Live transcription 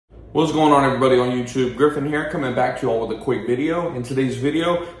What's going on, everybody on YouTube? Griffin here, coming back to you all with a quick video. In today's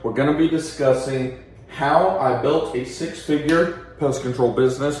video, we're going to be discussing how I built a six-figure pest control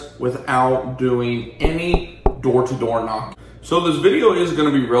business without doing any door-to-door knocking. So this video is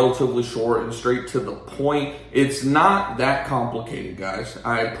going to be relatively short and straight to the point. It's not that complicated, guys.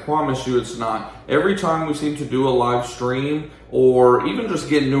 I promise you it's not. Every time we seem to do a live stream or even just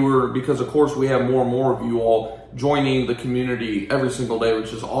get newer, because of course we have more and more of you all joining the community every single day,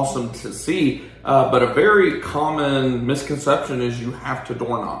 which is awesome to see. But a very common misconception is you have to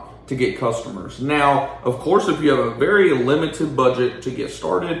door knock to get customers. Now, of course, if you have a very limited budget to get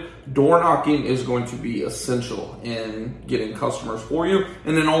started, door knocking is going to be essential in getting customers for you.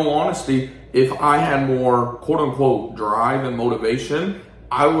 And in all honesty, if I had more quote unquote drive and motivation,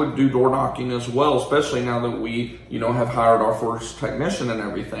 I would do door knocking as well, especially now that we, have hired our first technician and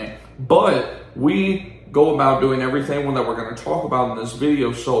everything. But we go about doing everything that we're going to talk about in this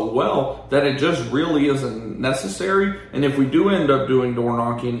video so well that it just really isn't necessary. And if we do end up doing door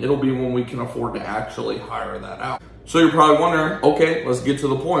knocking, it'll be when we can afford to actually hire that out. So you're probably wondering, okay, let's get to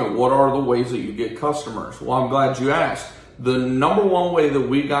the point. What are the ways that you get customers? Well, I'm glad you asked. The number one way that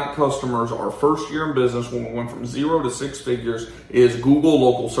we got customers our first year in business, when we went from 0 to 6 figures, is Google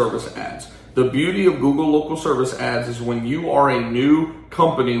local service ads. The beauty of Google local service ads is when you are a new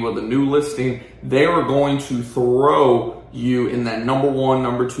company with a new listing, they are going to throw you in that number 1,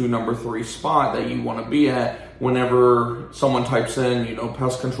 number 2, number 3 spot that you want to be at whenever someone types in,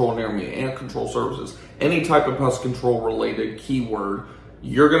 pest control near me, ant control services, any type of pest control related keyword.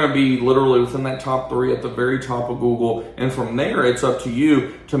 You're going to be literally within that top 3 at the very top of Google. And from there, it's up to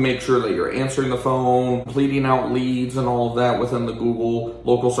you to make sure that you're answering the phone, completing out leads and all of that within the Google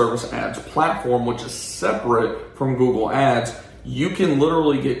local service ads platform, which is separate from Google ads. You can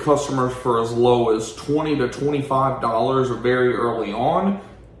literally get customers for as low as $20 to $25 very early on.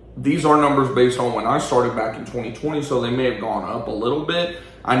 These are numbers based on when I started back in 2020, so they may have gone up a little bit.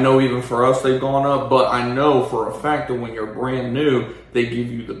 I know even for us they've gone up, but I know for a fact that when you're brand new, they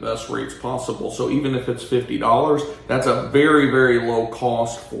give you the best rates possible. So even if it's $50, that's a very, very low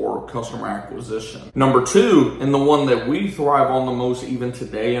cost for customer acquisition. Number 2, and the one that we thrive on the most even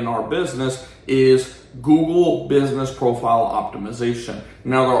today in our business, is Google Business Profile Optimization.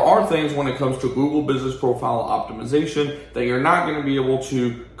 Now, there are things when it comes to Google Business Profile Optimization that you're not going to be able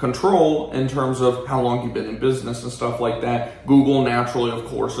to control in terms of how long you've been in business and stuff like that. Google naturally, of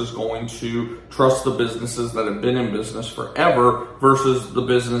course, is going to trust the businesses that have been in business forever versus the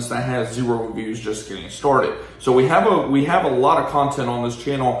business that has 0 reviews just getting started. So we have a lot of content on this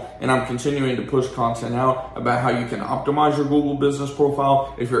channel, and I'm continuing to push content out about how you can optimize your Google Business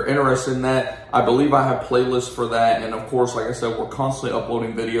Profile. If you're interested in that, I believe I have playlists for that. And of course, like I said, we're constantly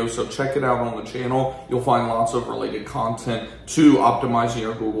uploading videos, so check it out on the channel. You'll find lots of related content to optimizing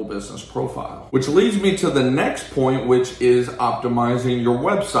your Google Business Profile. Which leads me to the next point, which is optimizing your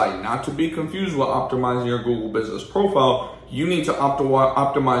website. Not to be confused with optimizing your Google Business Profile. You need to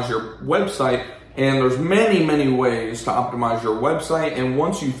optimize your website, and there's many, many ways to optimize your website. And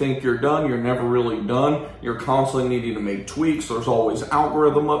once you think you're done, you're never really done. You're constantly needing to make tweaks. There's always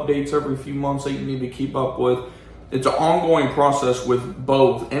algorithm updates every few months that you need to keep up with. It's an ongoing process with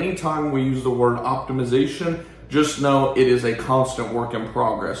both. Anytime we use the word optimization, just know it is a constant work in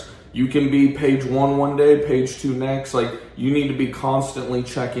progress. You can be page 1 one day, page 2 next. You need to be constantly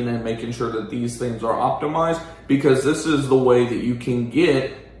checking and making sure that these things are optimized, because this is the way that you can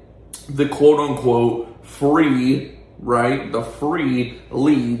get the quote unquote free, right? The free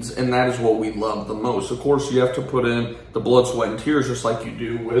leads, and that is what we love the most. Of course, you have to put in the blood, sweat, and tears just like you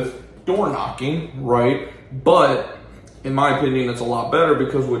do with door knocking, right? But in my opinion, it's a lot better,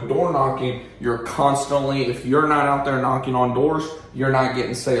 because with door knocking, you're constantly, if you're not out there knocking on doors, you're not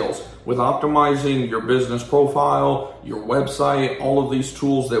getting sales. With optimizing your business profile, your website, all of these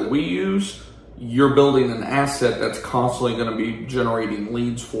tools that we use, you're building an asset that's constantly going to be generating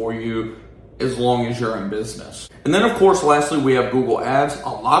leads for you as long as you're in business. And then, of course, lastly, we have Google Ads. A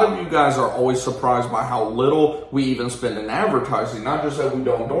lot of you guys are always surprised by how little we even spend in advertising. Not just that we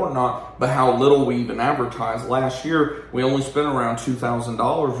don't door knock, but how little we even advertise. Last year, we only spent around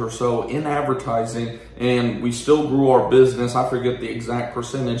 $2,000 or so in advertising, and we still grew our business. I forget the exact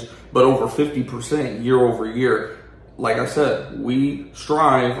percentage, but over 50% year over year. Like I said, we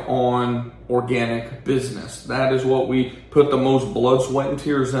strive on organic business. That is what we put the most blood, sweat, and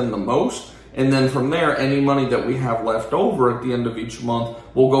tears in the most. And then from there, any money that we have left over at the end of each month,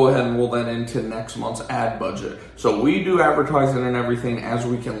 we'll go ahead and roll that into next month's ad budget. So we do advertising and everything as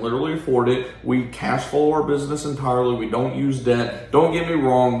we can literally afford it. We cash flow our business entirely. We don't use debt. Don't get me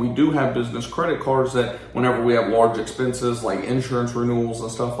wrong. We do have business credit cards that whenever we have large expenses like insurance renewals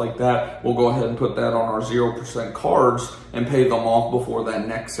and stuff like that, we'll go ahead and put that on our 0% cards and pay them off before that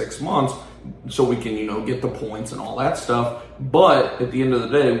next 6 months, so we can, get the points and all that stuff. But at the end of the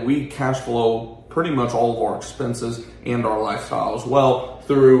day, we cash flow pretty much all of our expenses and our lifestyle as well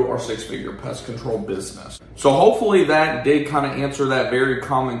through our six-figure pest control business. So hopefully that did kind of answer that very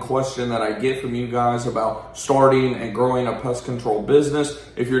common question that I get from you guys about starting and growing a pest control business.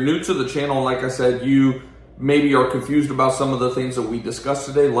 If you're new to the channel, like I said, you maybe are confused about some of the things that we discussed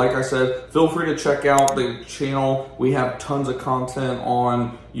today. Like I said, feel free to check out the channel. We have tons of content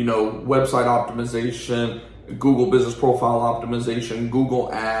on, website optimization, Google business profile optimization,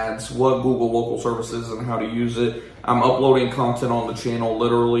 Google ads, what Google local service is and how to use it. I'm uploading content on the channel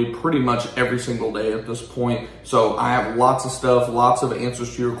literally pretty much every single day at this point. So I have lots of stuff, lots of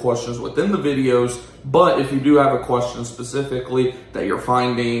answers to your questions within the videos. But if you do have a question specifically that you're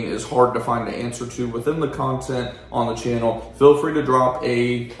finding is hard to find an answer to within the content on the channel, feel free to drop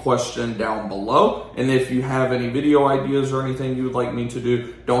a question down below. And if you have any video ideas or anything you would like me to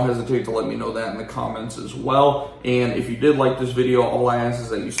do, don't hesitate to let me know that in the comments as well. And if you did like this video, all I ask is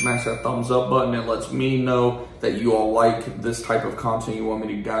that you smash that thumbs up button. It lets me know that you all like this type of content. You want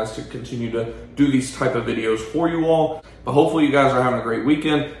me to guys to continue to do these type of videos for you all. But hopefully you guys are having a great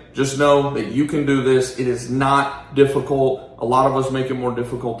weekend. Just know that you can do this. It is not difficult. A lot of us make it more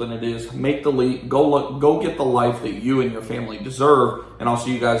difficult than it is. Make the leap. Go get the life that you and your family deserve. And I'll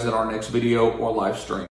see you guys in our next video or live stream.